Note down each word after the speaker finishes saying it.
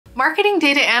Marketing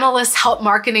data analysts help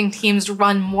marketing teams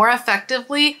run more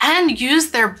effectively and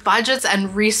use their budgets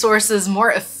and resources more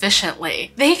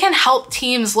efficiently. They can help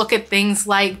teams look at things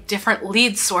like different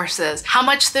lead sources, how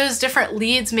much those different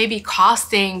leads may be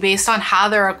costing based on how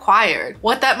they're acquired,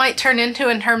 what that might turn into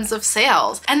in terms of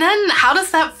sales, and then how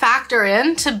does that factor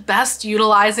into best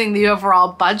utilizing the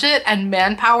overall budget and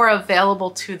manpower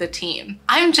available to the team.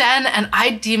 I'm Jen, and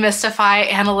I demystify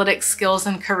analytics skills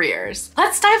and careers.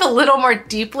 Let's dive a little more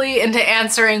deeply into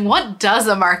answering what does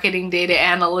a marketing data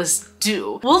analyst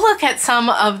do. We'll look at some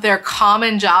of their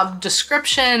common job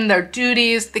description, their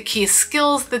duties, the key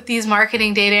skills that these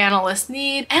marketing data analysts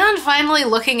need, and finally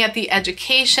looking at the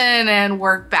education and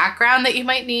work background that you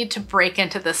might need to break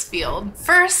into this field.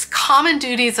 First, common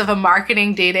duties of a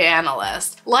marketing data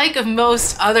analyst. Like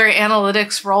most other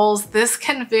analytics roles, this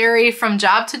can vary from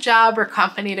job to job or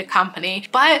company to company,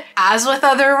 but as with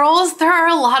other roles, there are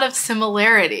a lot of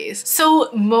similarities.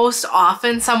 So most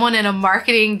often, someone in a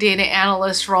marketing data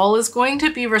analyst role is going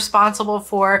to be responsible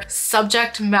for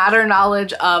subject matter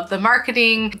knowledge of the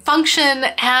marketing function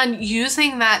and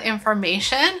using that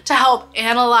information to help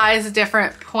analyze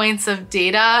different points of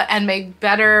data and make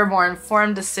better, more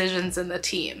informed decisions in the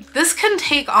team. This can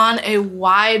take on a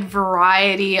wide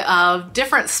variety of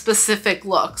different specific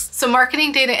looks. So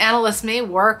marketing data analysts may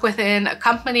work within a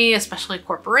company, especially a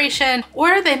corporation,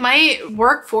 or they might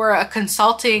work for a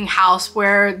consulting house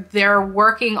where they're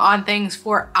working on things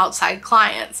for outside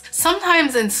clients.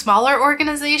 Sometimes in smaller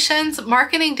organizations,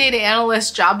 marketing data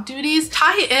analyst job duties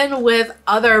tie in with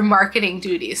other marketing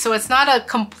duties, so it's not a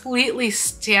completely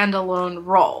standalone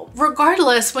role.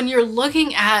 Regardless, when you're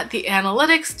looking at the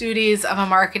analytics duties of a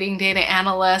marketing data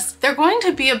analyst, they're going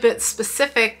to be a bit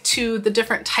specific to the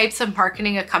different types of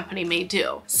marketing a company may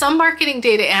do. Some marketing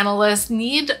data analysts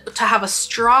need to have a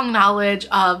strong knowledge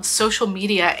of social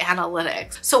media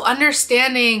analytics, so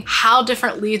understanding how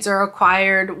different leads are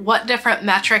acquired, what different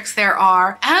metrics there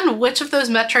are, and which of those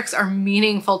metrics are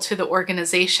meaningful to the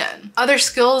organization. Other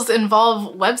skills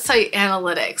involve website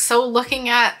analytics, so looking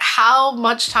at how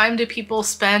much time do people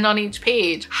spend on each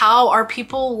page, how are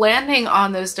people landing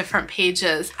on those different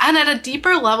pages, and at a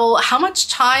deeper level, how much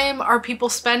time are people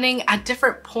spending at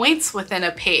different points within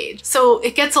a page. So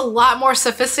it gets a lot more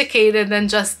sophisticated than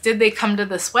just did they come to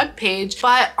this web page,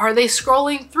 but are they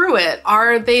scrolling through it?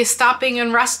 Are they stopping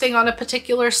and resting on a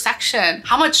particular section?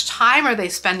 How much time are they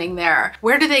spending there?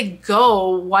 Where do they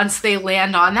go once they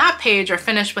land on that page or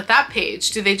finish with that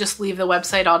page? Do they just leave the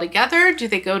website altogether? Do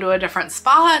they go to a different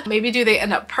spot? Maybe do they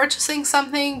end up purchasing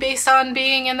something based on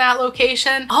being in that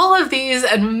location? All of these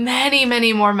and many,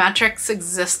 many more metrics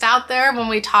exist out there when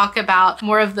we talk about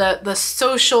more of the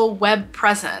social web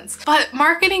presence. But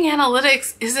marketing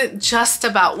analytics isn't just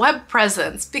about web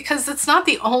presence because it's not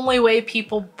the only way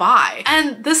people buy.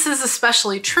 And this is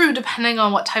especially true depending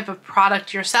on what type of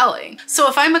product you're selling. So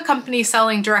if I'm a company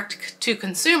selling direct to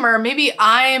consumer, maybe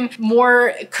I'm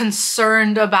more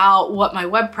concerned about what my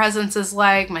web presence is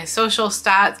like, my social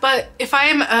stats. But if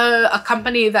I'm a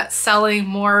company that's selling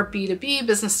more B2B,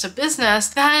 business to business,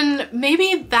 then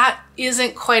maybe that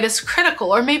isn't quite as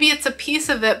critical, or maybe it's a piece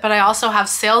of it, but I also have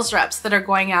sales reps that are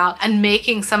going out and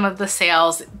making some of the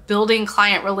sales, building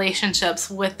client relationships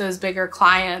with those bigger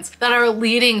clients that are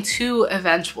leading to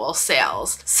eventual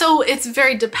sales. So it's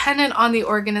very dependent on the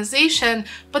organization,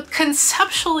 but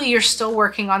conceptually you're still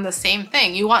working on the same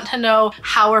thing. You want to know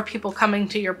how are people coming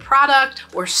to your product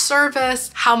or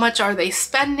service, how much are they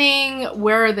spending,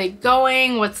 where are they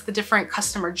going, what's the different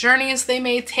customer journeys they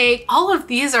may take. All of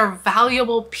these are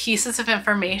valuable pieces of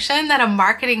information that a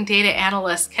marketing data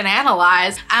analyst can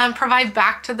analyze and provide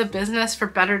back to the business for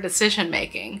better decision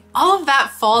making. All of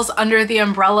that falls under the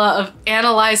umbrella of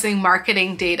analyzing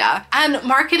marketing data. And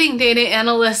marketing data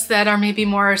analysts that are maybe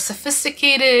more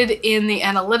sophisticated in the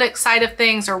analytics side of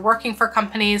things or working for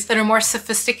companies that are more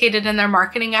sophisticated in their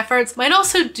marketing efforts might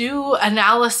also do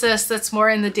analysis that's more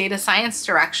in the data science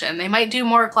direction. They might do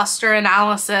more cluster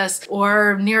analysis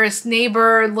or nearest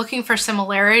neighbor, looking for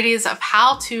similarities of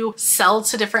how to sell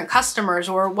to different customers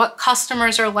or what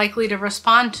customers are likely to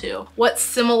respond to. What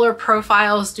similar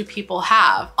profiles do people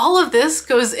have? All of this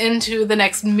goes into the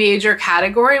next major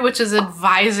category, which is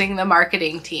advising the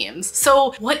marketing teams.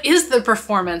 So what is the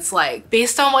performance like?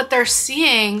 Based on what they're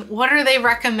seeing, what are they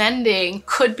recommending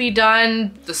could be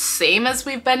done the same as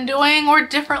we've been doing or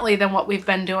differently than what we've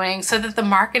been doing so that the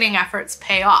marketing efforts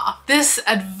pay off? This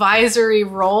advisory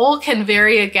role can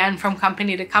vary again from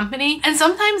company to company, and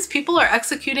sometimes people are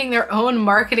executing creating their own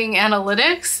marketing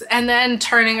analytics and then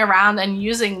turning around and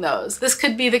using those. This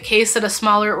could be the case at a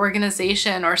smaller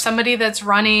organization or somebody that's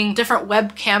running different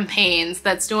web campaigns,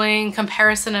 that's doing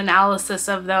comparison analysis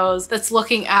of those, that's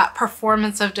looking at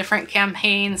performance of different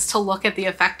campaigns to look at the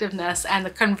effectiveness and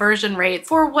the conversion rates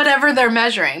for whatever they're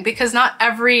measuring, because not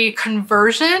every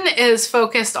conversion is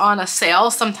focused on a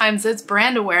sale. Sometimes it's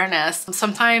brand awareness.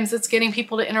 Sometimes it's getting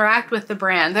people to interact with the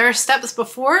brand. There are steps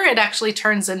before it actually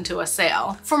turns into a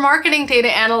sale. For marketing data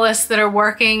analysts that are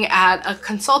working at a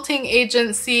consulting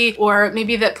agency or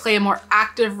maybe that play a more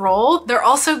active role, they're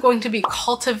also going to be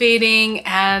cultivating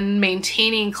and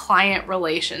maintaining client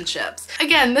relationships.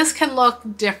 Again, this can look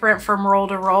different from role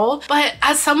to role, but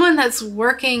as someone that's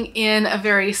working in a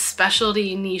very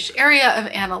specialty niche area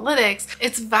of analytics,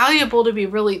 it's valuable to be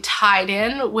really tied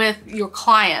in with your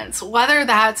clients, whether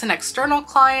that's an external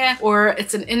client or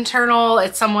it's an internal,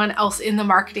 it's someone else in the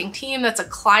marketing team that's a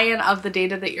client of the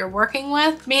data that you're working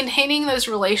with. Maintaining those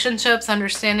relationships,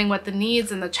 understanding what the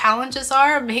needs and the challenges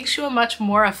are, makes you a much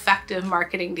more effective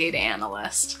marketing data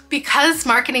analyst. Because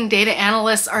marketing data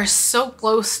analysts are so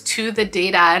close to the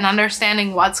data and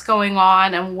understanding what's going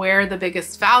on and where the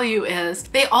biggest value is,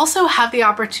 they also have the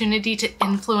opportunity to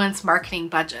influence marketing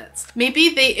budgets. Maybe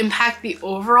they impact the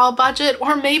overall budget,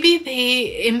 or maybe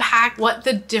they impact what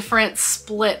the different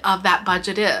split of that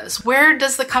budget is. Where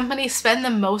does the company spend the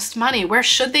most money? Where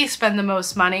should they spend the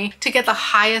most money to get the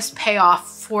highest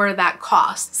payoff for that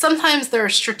cost? Sometimes there are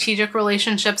strategic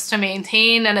relationships to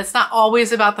maintain, and it's not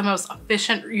always about the most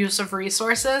efficient use of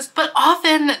resources, but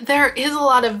often there is a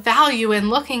lot of value in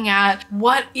looking at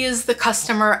what is the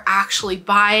customer actually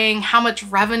buying, how much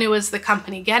revenue is the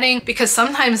company getting, because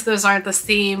sometimes those aren't the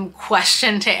same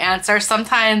question to answer.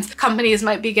 Sometimes companies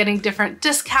might be getting different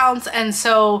discounts, and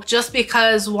so just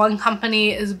because one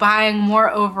company is buying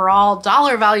more overall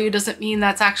dollar value doesn't mean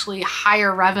that's actually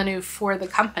higher revenue for the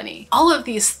company. All of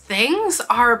these things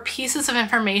are pieces of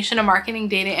information a marketing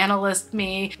data analyst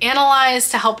may analyze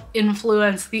to help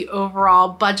influence the overall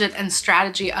budget and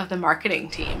strategy of the marketing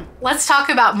team. Let's talk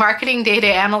about marketing data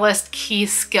analyst key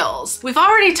skills. We've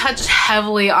already touched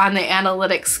heavily on the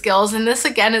analytic skills, and this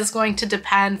again is going to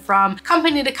depend from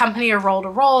company to company or role to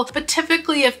role, but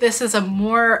typically if this is a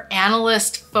more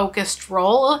analyst focused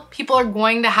role, people are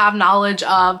going to have knowledge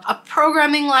of a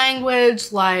programming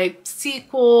language like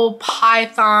SQL,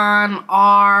 Python,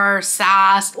 R,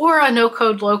 SAS, or a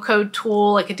no-code, low-code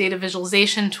tool like a data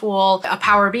visualization tool, a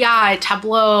Power BI,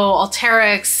 Tableau,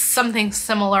 Alteryx, something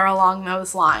similar along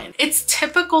those lines. It's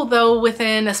typical though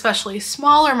within especially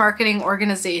smaller marketing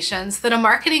organizations that a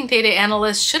marketing data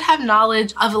analyst should have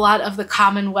knowledge of a lot of the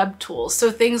common web tools.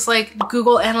 So things like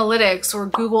Google Analytics or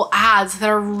Google Ads that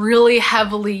are really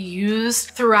heavily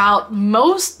used throughout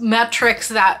most metrics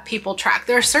that people track.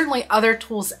 There are certainly other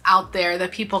tools out there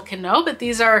that people can know, but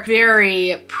these are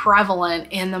very prevalent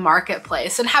in the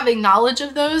marketplace. And having knowledge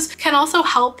of those can also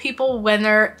help people when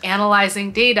they're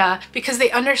analyzing data because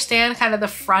they understand kind of the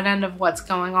front end of what's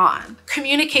going on.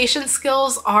 Communication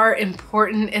skills are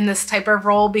important in this type of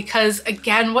role because,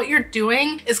 again, what you're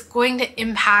doing is going to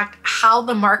impact how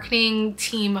the marketing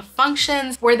team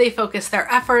functions, where they focus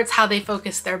their efforts, how they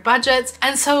focus their budgets.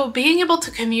 And so being able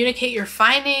to communicate your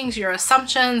findings, your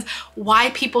assumptions, why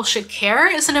people should care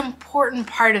is an important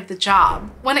part of the job.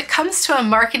 When it comes to a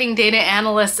marketing data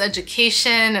analyst's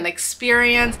education and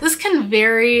experience, this can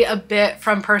vary a bit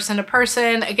from person to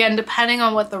person, again, depending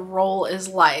on what the role is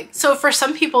like. So for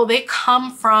some people, they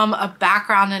come from a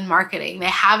background in marketing. They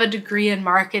have a degree in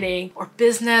marketing or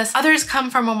business. Others come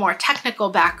from a more technical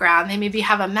background. They maybe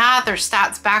have a math or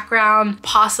stats background.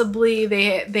 Possibly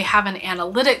they have an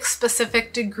analytics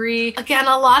specific degree. Again,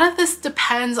 a lot of this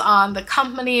depends on the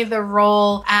company, the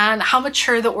role, and how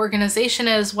mature the organization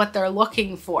is, what they're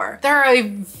looking for. There are a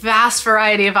vast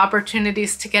variety of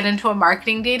opportunities to get into a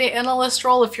marketing data analyst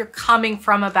role if you're coming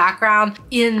from a background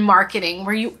in marketing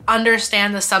where you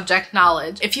understand the subject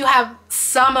knowledge. If you have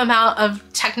some amount of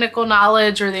technical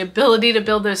knowledge or the ability to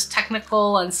build those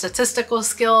technical and statistical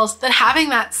skills, then having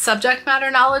that subject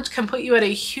matter knowledge can put you at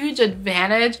a huge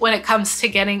advantage when it comes to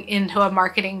getting into a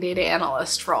marketing data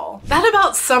analyst role. That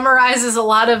about summarizes a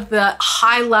lot of the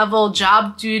high-level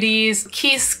job duties,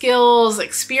 key skills,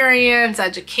 experience,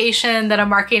 education that a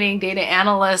marketing data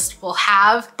analyst will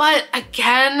have. But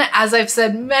again, as I've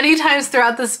said many times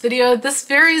throughout this video, this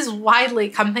varies widely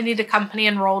company to company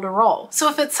and role to role. So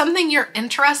if it's something you're you're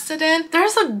interested in,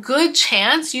 there's a good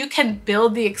chance you can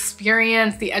build the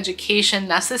experience, the education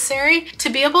necessary to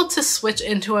be able to switch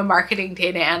into a marketing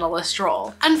data analyst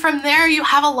role. And from there, you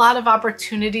have a lot of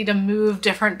opportunity to move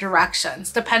different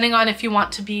directions, depending on if you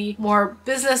want to be more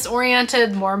business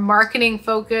oriented, more marketing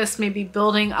focused, maybe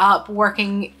building up,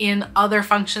 working in other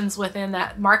functions within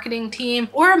that marketing team,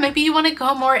 or maybe you want to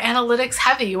go more analytics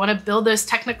heavy. You want to build those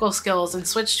technical skills and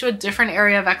switch to a different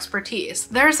area of expertise.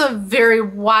 There's a very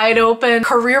wide open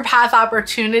career path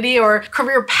opportunity, or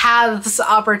career paths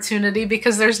opportunity,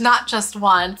 because there's not just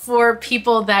one, for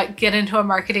people that get into a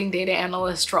marketing data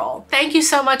analyst role. Thank you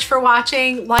so much for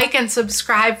watching. Like and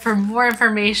subscribe for more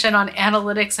information on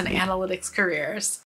analytics and analytics careers.